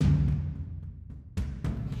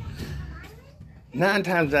9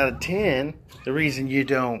 times out of 10, the reason you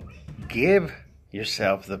don't give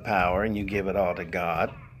yourself the power and you give it all to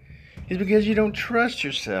God is because you don't trust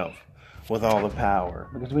yourself with all the power.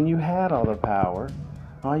 Because when you had all the power,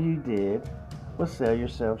 all you did was sell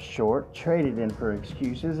yourself short, trade it in for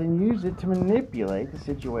excuses, and use it to manipulate the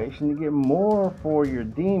situation to get more for your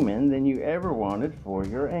demon than you ever wanted for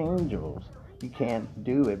your angels. You can't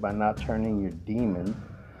do it by not turning your demon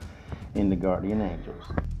into guardian angels.